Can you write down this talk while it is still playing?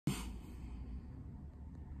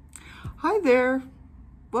Hi there,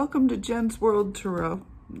 welcome to Jen's World Tarot,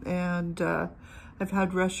 and I've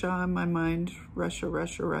had Russia on my mind.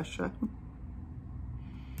 Russia.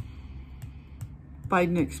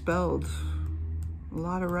 Biden expelled a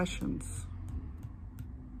lot of Russians,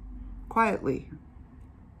 quietly.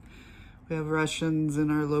 We have Russians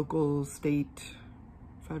in our local state,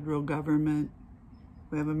 federal government.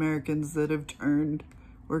 We have Americans that have turned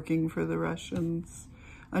working for the Russians,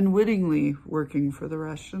 unwittingly working for the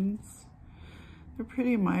Russians. They're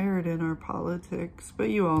pretty mired in our politics, but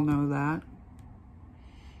you all know that.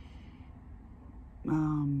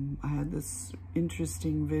 I had this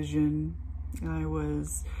interesting vision. I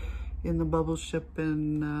was in the Bubbleship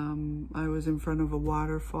and I was in front of a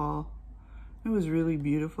waterfall. It was really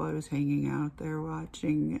beautiful. I was hanging out there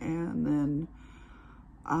watching, and then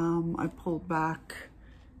I pulled back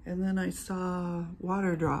and then I saw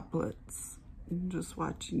water droplets. I'm just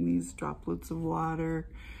watching these droplets of water.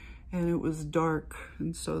 And it was dark,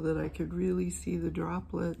 and so that I could really see the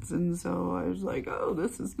droplets. And so I was like, oh,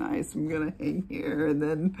 this is nice. I'm gonna hang here. And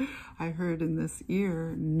then I heard in this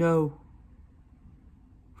ear, no.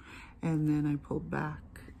 And then I pulled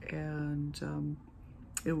back, and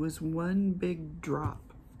it was one big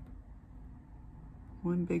drop.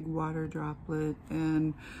 One big water droplet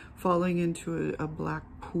and falling into a black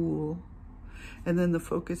pool. And then the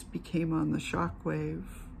focus became on the shock wave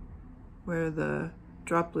where the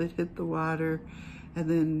droplet hit the water, and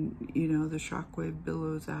then, you know, the shockwave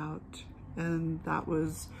billows out. And that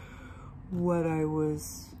was what I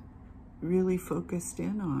was really focused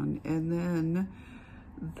in on. And then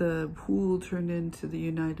the pool turned into the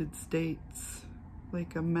United States,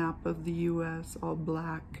 like a map of the US, all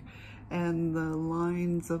black. And the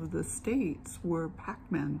lines of the states were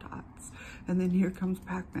Pac-Man dots. And then here comes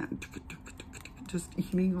Pac-Man, just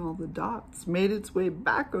eating all the dots, made its way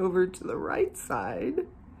back over to the right side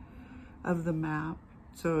of the map.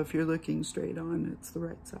 So if you're looking straight on, it's the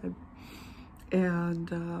right side.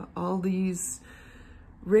 And all these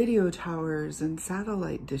radio towers and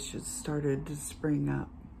satellite dishes started to spring up.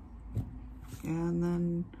 And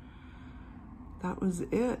then that was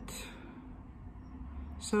it.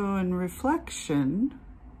 So in reflection,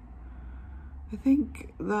 I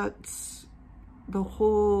think that's the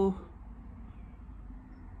whole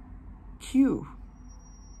Q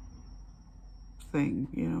thing,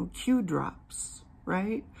 you know, Q drops,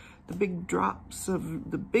 right? The big drops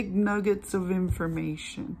of the big nuggets of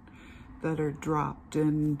information that are dropped,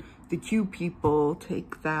 and the Q people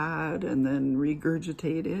take that and then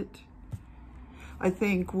regurgitate it. I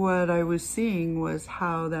think what I was seeing was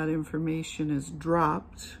how that information is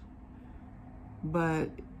dropped,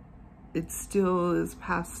 but it still is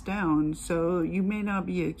passed down. So you may not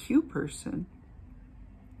be a Q person,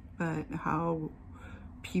 but how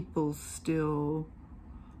people still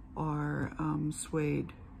are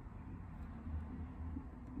swayed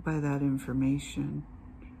by that information.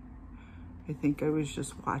 I think I was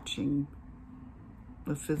just watching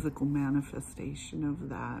the physical manifestation of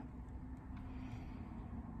that.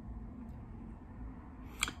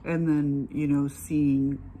 And then, you know,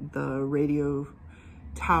 seeing the radio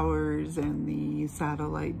towers and the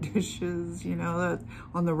satellite dishes, you know, that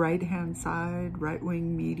on the right-hand side,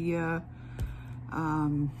 right-wing media,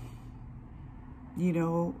 you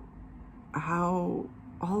know, how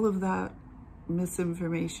all of that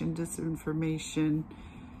misinformation, disinformation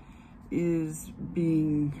is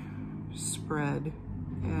being spread.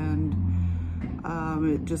 And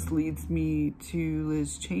it just leads me to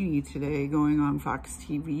Liz Cheney today going on Fox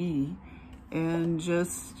TV and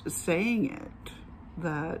just saying it,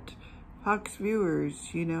 that Fox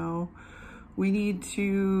viewers, you know, we need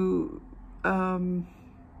to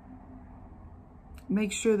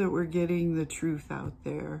make sure that we're getting the truth out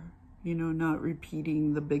there, you know, not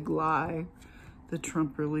repeating the big lie that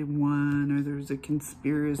Trump really won, or there's a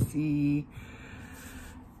conspiracy,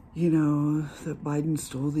 you know, that Biden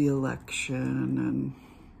stole the election.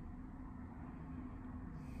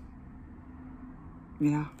 And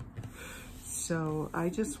yeah, so I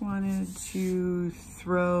just wanted to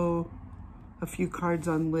throw a few cards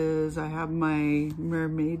on Liz. I have my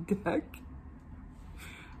mermaid deck.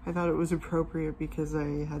 I thought it was appropriate because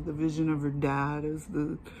I had the vision of her dad as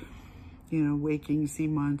the, you know, waking sea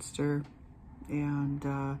monster. And,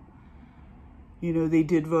 you know, they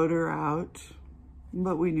did vote her out,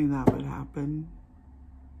 but we knew that would happen.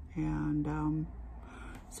 And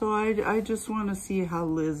so I just want to see how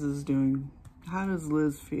Liz is doing. How does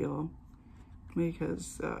Liz feel?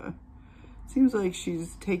 Because it seems like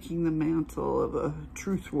she's taking the mantle of a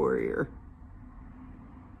truth warrior.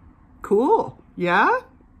 Cool. Yeah?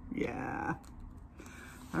 Yeah.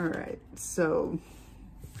 All right. So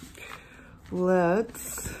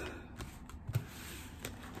let's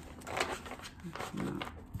not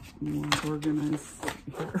more organized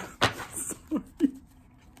here. Sorry.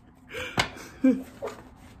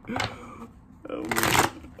 Oh man.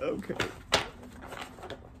 Okay.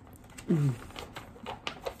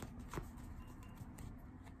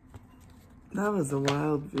 That was a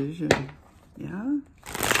wild vision. Yeah?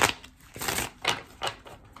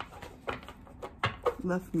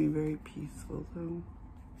 Left me very peaceful though.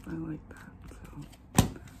 I like that. So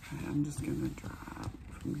right, I'm just gonna drop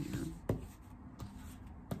from here.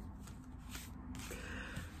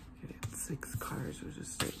 Okay, 6 cards. We're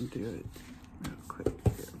just starting to do it real quick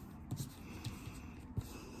here.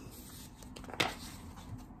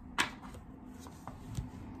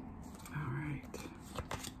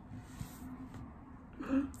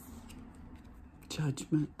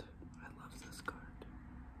 Judgment. I love this card.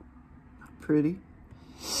 Not pretty.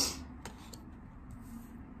 It's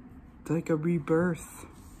like a rebirth.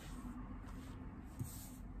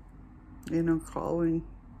 You know, calling.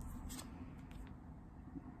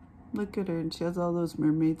 Look at her, and she has all those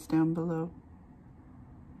mermaids down below.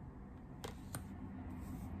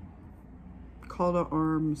 Call to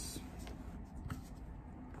arms.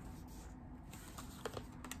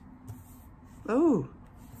 Oh!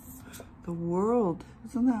 The world,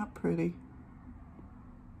 isn't that pretty?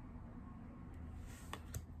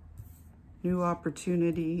 New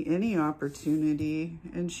opportunity, any opportunity,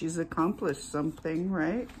 and she's accomplished something,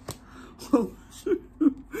 right? The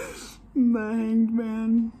Hanged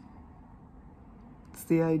Man. It's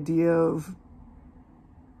the idea of,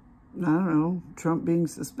 I don't know, Trump being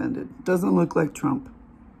suspended. Doesn't look like Trump,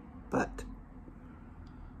 but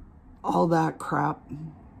all that crap.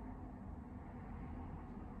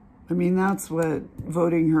 I mean, that's what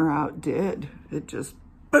voting her out did. It just,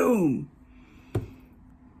 boom,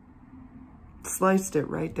 sliced it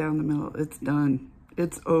right down the middle. It's done.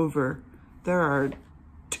 It's over. There are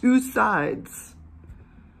 2 sides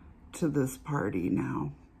to this party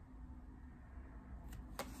now,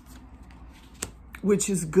 which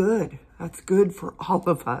is good. That's good for all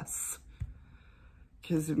of us,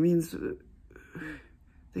 because it means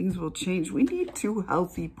things will change. We need 2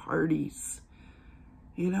 healthy parties.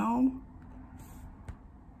 You know?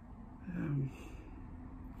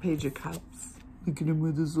 Page of Cups. Look at him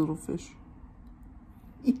with his little fish.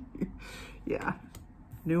 Yeah.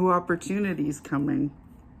 New opportunities coming.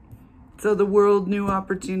 So the world, new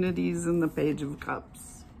opportunities in the Page of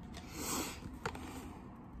Cups.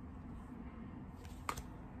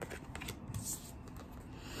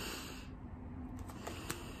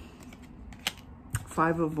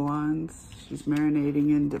 Five of Wands. She's marinating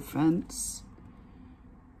in defense.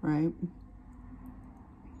 Right?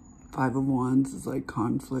 5 of Wands is like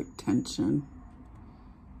conflict, tension.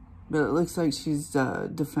 But it looks like she's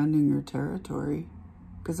defending her territory,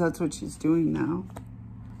 because that's what she's doing now.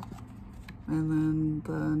 And then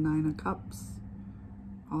the 9 of Cups.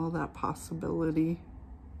 All that possibility.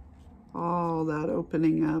 All that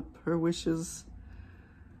opening up. Her wishes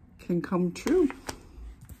can come true.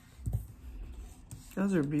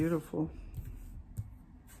 Those are beautiful.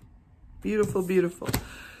 Beautiful, beautiful.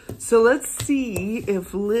 So let's see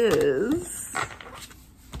if Liz,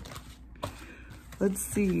 let's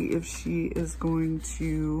see if she is going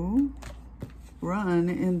to run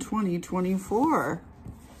in 2024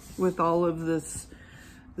 with all of this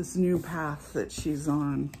new path that she's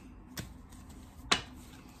on.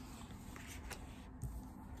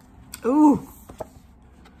 Ooh,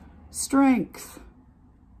 strength.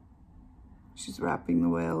 She's wrapping the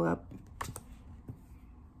whale up.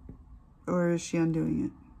 Or is she undoing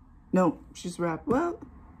it? No, she's wrapped. Well,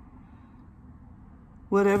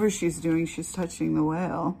 whatever she's doing, she's touching the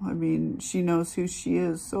whale. I mean, she knows who she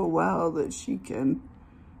is so well that she can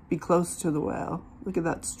be close to the whale. Look at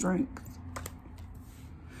that strength.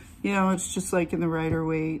 You know, it's just like in the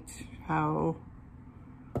Rider-Waite, how,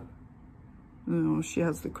 you know, she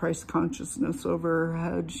has the Christ consciousness over her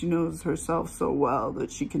head. She knows herself so well that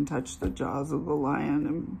she can touch the jaws of the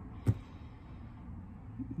lion, and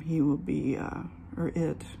he will be, or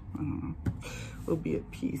it, I don't know, will be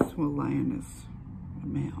at peace. Well, lion is a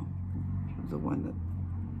male, the one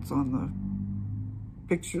that's on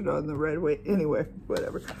the, pictured on the Rider-Waite. Anyway,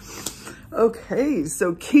 whatever. Okay,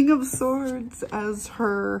 so King of Swords as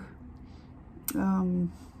her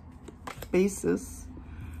basis.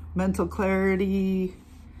 Mental clarity,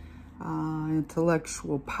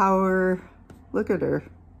 intellectual power. Look at her.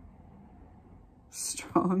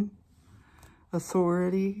 Strong.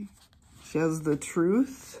 Authority. She has the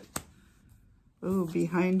truth. Oh,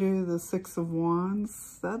 behind her, the 6 of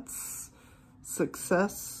Wands. That's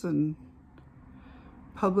success and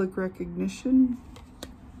public recognition.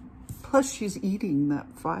 Plus, she's eating that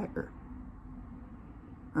fire,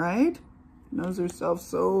 right? Knows herself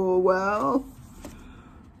so well.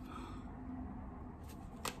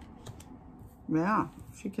 Yeah,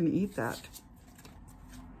 she can eat that.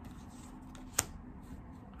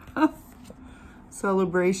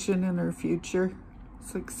 Celebration in her future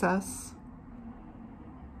success.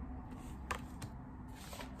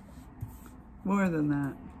 More than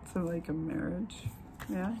that. So like a marriage.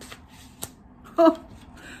 Yeah.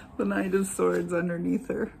 The Knight of Swords underneath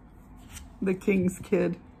her. The King's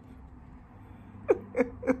Kid.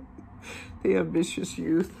 The ambitious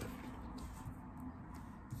youth.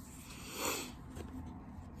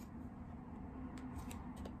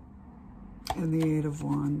 And the Eight of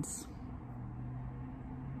Wands.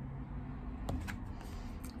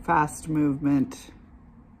 Fast movement.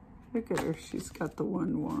 Look at her. She's got the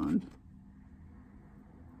one wand.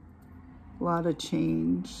 A lot of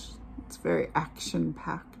change. It's very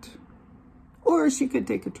action-packed. Or she could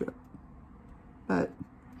take a trip. But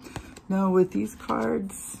no, with these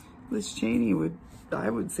cards, Liz Cheney I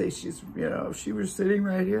would say she's, you know, if she were sitting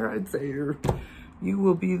right here, I'd say you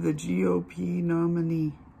will be the GOP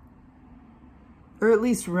nominee. Or at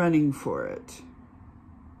least running for it.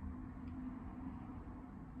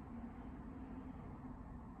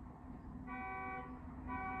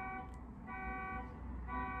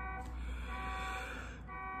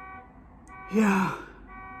 Yeah.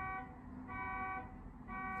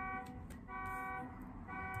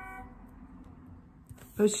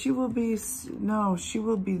 But she will be, no, she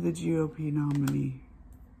will be the GOP nominee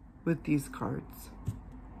with these cards.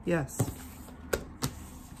 Yes.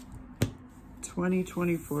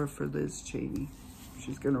 2024 for Liz Cheney.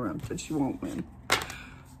 She's going to run, but she won't win.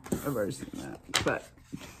 I've already seen that. But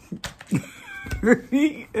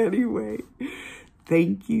anyway,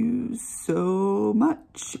 thank you so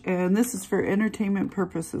much. And this is for entertainment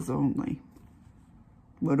purposes only.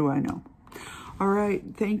 What do I know? All right.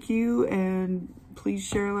 Thank you. And please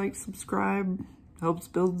share, like, subscribe. Helps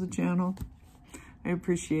build the channel. I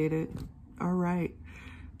appreciate it. All right.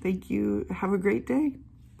 Thank you. Have a great day.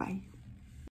 Bye.